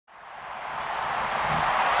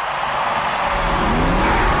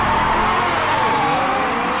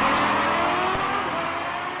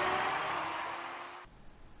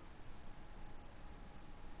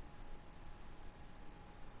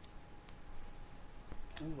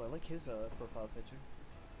Ooh, I like his profile picture.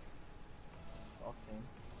 It's Octane.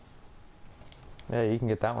 Yeah, you can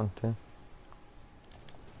get that one too.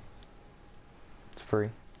 It's free.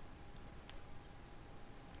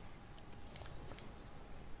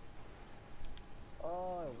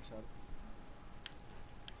 Oh, I overshot.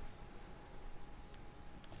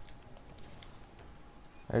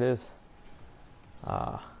 There it is.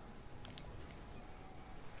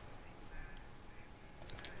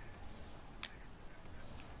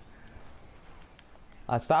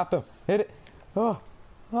 I stopped him. Hit it. Oh.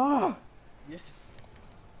 Ah. Yes.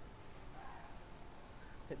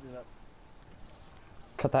 Hitting it up.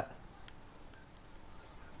 Cut that.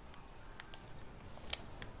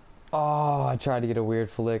 Oh, I tried to get a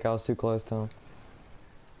weird flick. I was too close to him.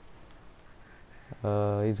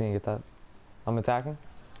 He's gonna get that. I'm attacking.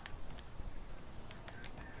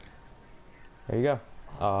 There you go.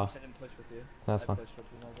 Oh, I didn't push with you. That's fine. I pushed with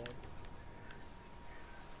you, my bad.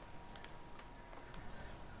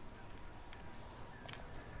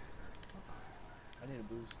 I need a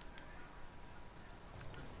boost.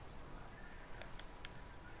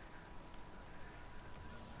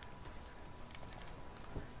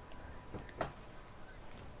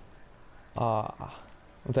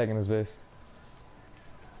 I'm taking his boost.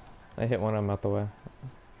 I hit one of them out the way.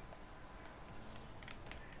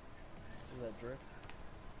 Is that drift?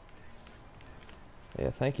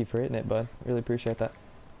 Yeah, thank you for hitting it, bud. Really appreciate that.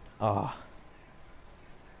 Should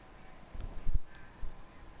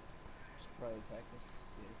probably attack this.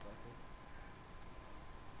 Yeah, he's backwards.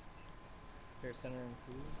 Here, center and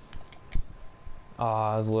two.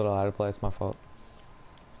 I was a little out of place. My fault.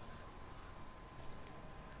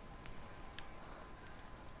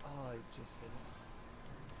 Oh, I just hit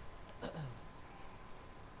it.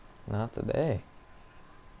 Not today.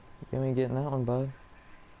 You me getting that one, bud.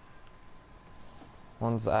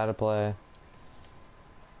 One's out of play.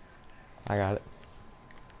 I got it.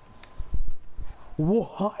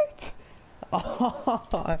 What?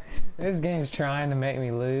 Oh, this game's trying to make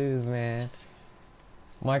me lose, man.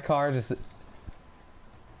 My car just...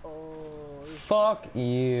 Oh. Fuck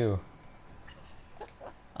you.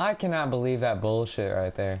 I cannot believe that bullshit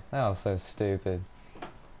right there. That was so stupid.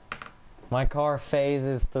 My car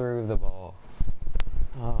phases through the ball.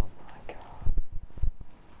 Oh my god.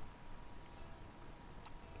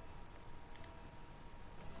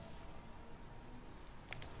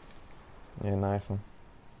 Yeah, nice one.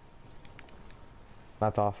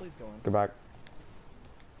 That's off. Please go in. Go back.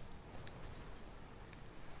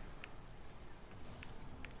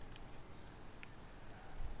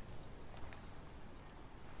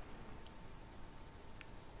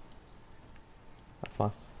 That's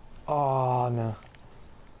fine. Oh no.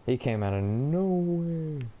 He came out of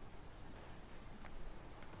nowhere.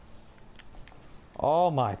 Oh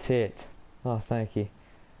my tits. Oh, thank you.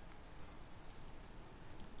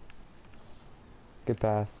 Good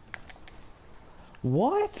pass.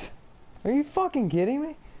 What? Are you fucking kidding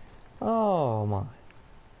me? Oh my. I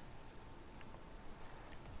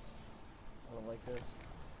don't like this.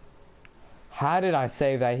 How did I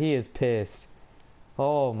save that? He is pissed.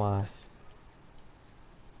 Oh my.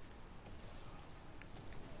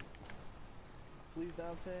 Please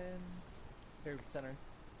bounce in. Here, center.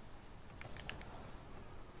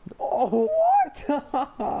 Oh, what?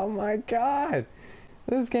 Oh my god.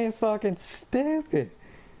 This game's fucking stupid.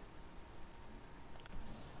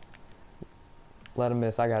 Let him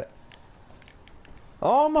miss. I got it.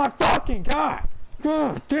 Oh my fucking god.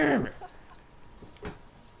 God damn it.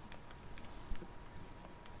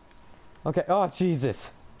 Okay. Oh,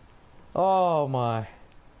 Jesus. Oh my.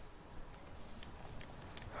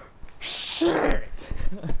 Shit.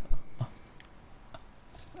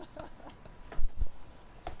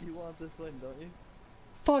 You want this win, don't you?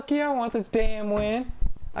 Fuck yeah, I want this damn win.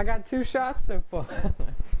 I got 2 shots so far.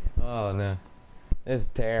 Oh no. This is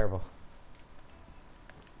terrible.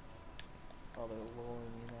 Oh, they're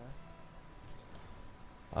lowering me now.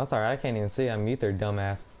 That's alright, I can't even see. I mute their dumb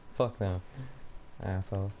asses. Fuck them.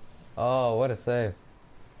 Assholes. Oh, what a save.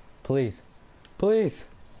 Please. Please.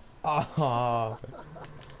 Oh.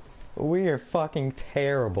 We are fucking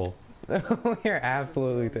terrible. We are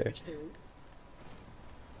absolutely terrible.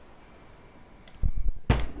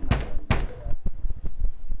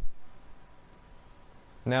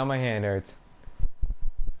 Now my hand hurts.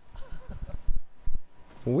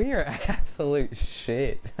 We are absolute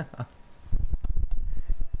shit.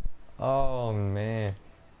 Oh man.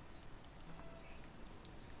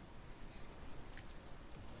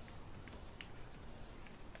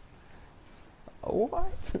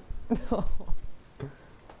 What? No.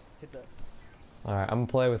 Hit that. Alright, I'm gonna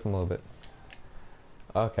play with him a little bit.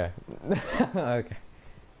 Okay. Okay.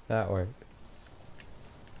 That worked.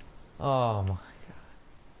 Oh my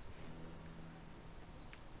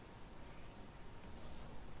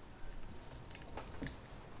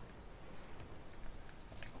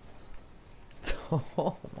god.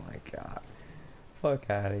 Oh my god. Fuck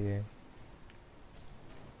out of here.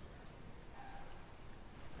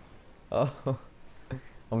 Oh,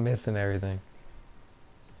 I'm missing everything.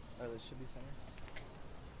 Alright, this should be center.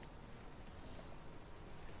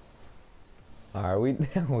 Alright,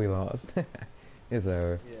 we lost. It's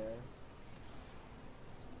over. Yes.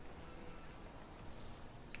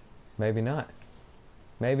 Maybe not.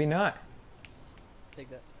 Maybe not. Take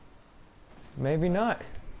that. Maybe not.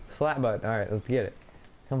 Slap button. Alright, let's get it.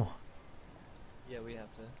 Come on. Yeah, we have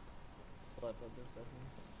to. Flat butt this definitely.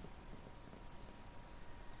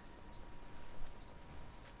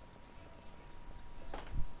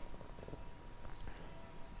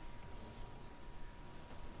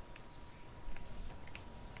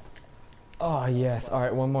 Oh yes.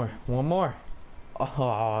 Alright, one more. One more.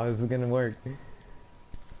 Oh, this is gonna work.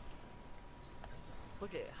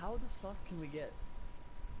 Look at how the fuck can we get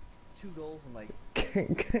 2 goals in like 5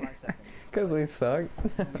 seconds? Cause we suck.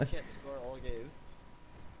 We can't score all game.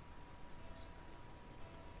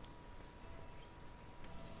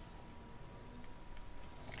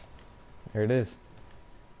 There it is.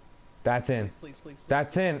 That's in. Please, please, please.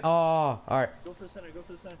 That's in. Oh, alright. Go for the center, go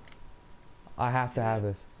for the center. I have to have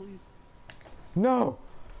this. Please. No!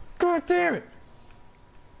 God damn it!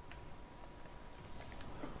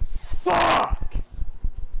 Fuck!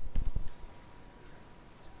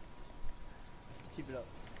 Keep it up.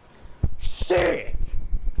 Shit!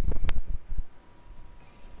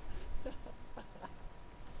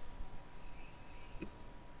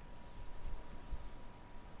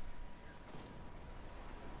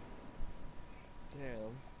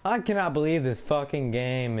 Damn. I cannot believe this fucking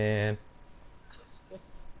game, man.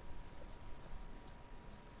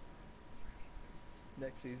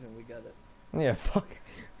 Next season we got it. Yeah,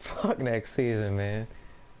 fuck next season, man.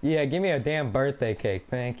 Yeah, give me a damn birthday cake,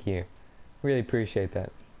 thank you. Really appreciate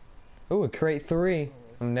that. Ooh, a crate 3.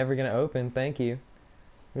 I'm never gonna open, thank you.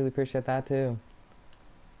 Really appreciate that too.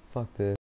 Fuck this.